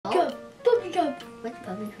What's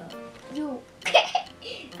puppy color? You.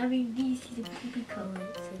 I mean, this is a poopy color,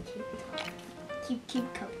 so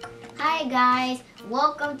keep talking. Hi guys,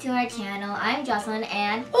 welcome to our channel. I'm Jocelyn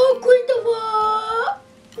and Christopher.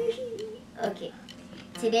 okay.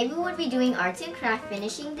 Today we will be doing arts and craft,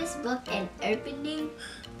 finishing this book and opening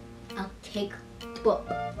a cake book.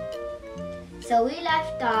 So we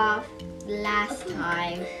left off last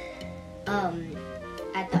time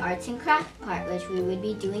at the arts and craft part, which we would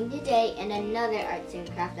be doing today, and another arts and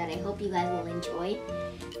craft that I hope you guys will enjoy.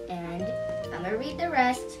 And I'm gonna read the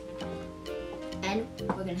rest, and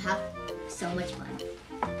we're gonna have so much fun.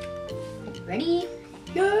 Ready?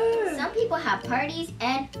 Yeah. Some people have parties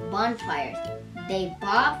and bonfires. They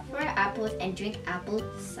bob for apples and drink apple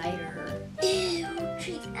cider. Ew,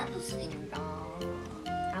 drink apple cider.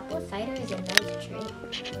 Apple cider is a nice drink.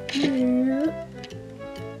 Yeah.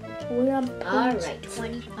 We're on page Alright.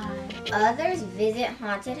 25. Others visit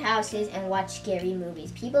haunted houses and watch scary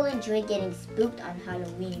movies. People enjoy getting spooked on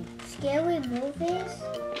Halloween. Scary movies?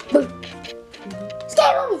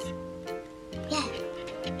 Scary movies! Yeah.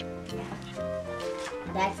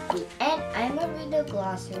 That's the end. I'm gonna read the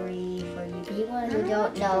glossary for you people who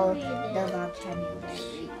don't know the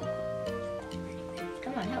vocabulary.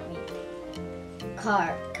 Come on, help me.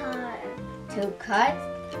 Car. To cut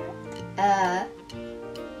a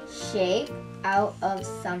shape out of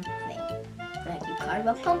something. Like you carve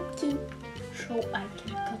a pumpkin. So I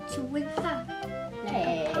can cut you in half. Like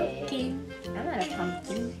Hey. a pumpkin. I'm not a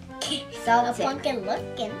pumpkin. A Celtic. pumpkin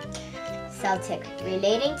looking. Celtic,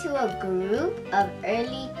 relating to a group of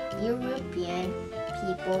early European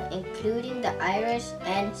people, including the Irish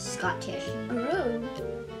and Scottish. Group.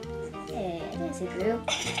 Hey, it is a group.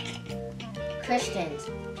 Christians,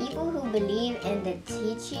 people who believe in the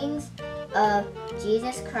teachings of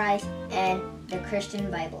Jesus Christ and the Christian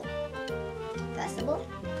Bible. Festival,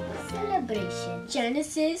 celebration.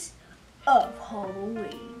 Genesis of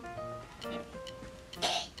Halloween.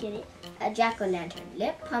 Get it? A jack-o'-lantern,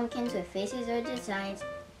 lit pumpkins with faces or designs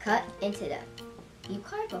cut into them. You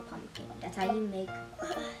carve a pumpkin. That's how you make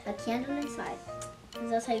a candle inside.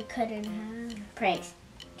 That's how you cut it in half. Pranks,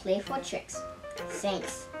 playful tricks.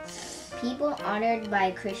 Saints, people honored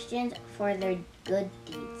by Christians for their good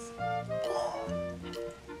deeds.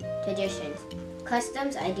 Traditions,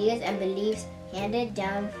 customs, ideas, and beliefs handed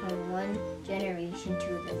down from one generation to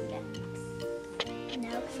the next.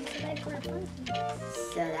 Now it's like for a pumpkin.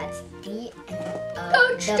 So that's the end of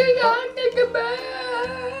Touch the the book. end of the bed.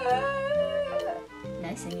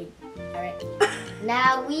 Nice and good. Alright.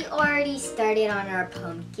 Now we already started on our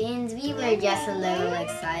pumpkins. We were just a little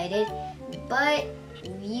excited. But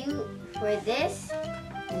for this,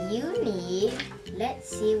 you need, let's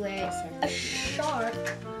see where it A says. shark,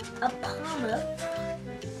 a pommet.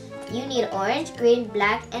 You need orange, green,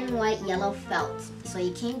 black, and white, yellow felt. So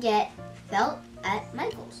you can get felt at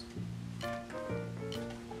Michael's.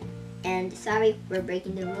 And sorry, we're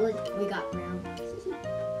breaking the rules. We got brown.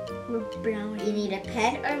 We're brown. You need a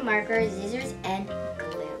pen or marker, scissors, and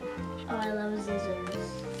glue. Oh, I love scissors.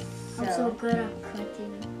 I'm so good at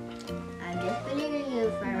cutting. I'm just believing you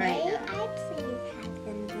for right now. I please have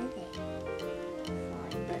them do it?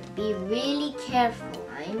 Fine, but be really careful.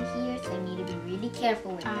 I'm here, so you need to be really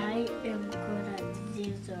careful with them. I am good at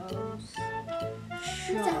scissors.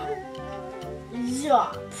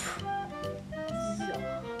 Zop.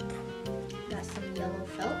 Got some yellow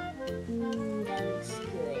felt That looks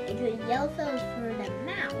good. The yellow felt is for the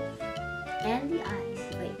mouth. and the eyes.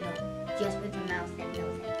 Wait, no, just with the mouth and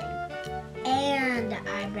nose and thing. And the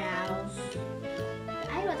eyebrows.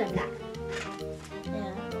 The eyebrows are black.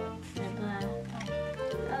 Yeah. The black.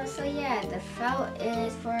 Oh, so yeah, the felt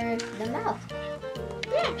is for the mouth.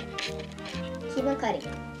 Yeah. Keep on cutting.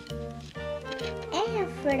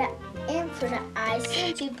 And for the eyes,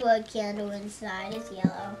 since you put a candle inside, it's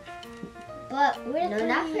yellow. But No,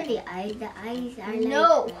 not for the eyes. The eyes are like...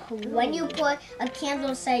 No, when you put a candle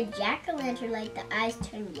inside jack-o'-lantern, like the eyes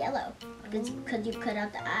turn yellow because you cut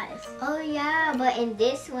out the eyes. Oh yeah, but in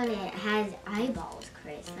this one it has eyeballs,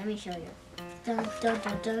 Chris. Let me show you. Dun, dun,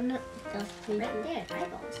 dun, dun. That's pretty Right cool. there,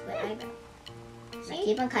 eyeballs. But eyebrow. So See?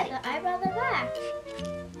 keep on cutting. The eyebrows are black.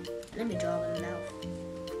 Let me draw the mouth.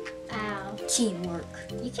 Ow. Teamwork.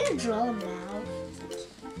 You can't draw a mouth.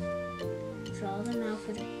 Draw the mouth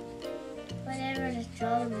with whatever, just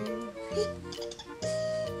draw the mouth.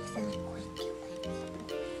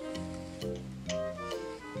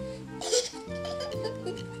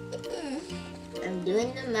 I'm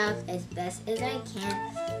doing the mouth as best as I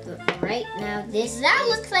can, but right now That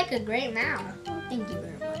looks like a great mouth. Thank you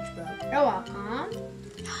very much, bro. You're welcome.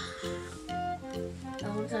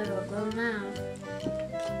 That looks like a good mouth.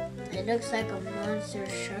 It looks like a monster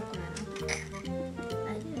shark mouth.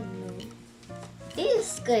 I didn't know. These are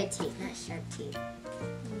squid teeth, not shark teeth.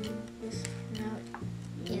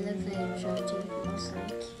 It looks like a shark tooth.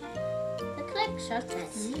 Looks like shark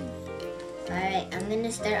teeth. Alright, I'm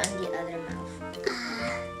gonna start on the other mouth.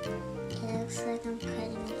 It looks like I'm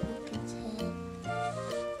cutting a pumpkin's head.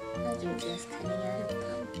 You're just cutting out a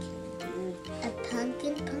pumpkin, dude. A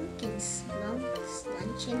pumpkin,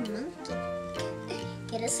 slunchin' monkey.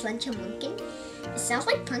 Get a slunchin' monkey? It sounds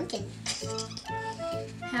like pumpkin.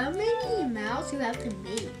 How many mouths do you have to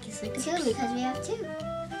make? It's like Two, because we have two.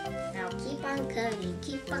 Now keep on cutting,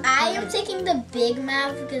 keep on I cutting. am taking the big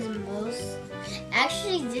mouth because most...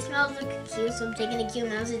 Actually, this mouth looks cute, so I'm taking the cute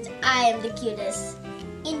mouth since I am the cutest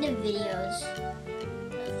in the videos.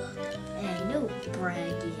 Hey, no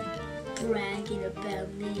bragging. Bragging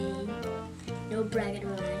about me. No bragging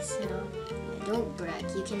about myself. Don't brag.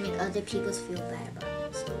 You can make other people feel bad about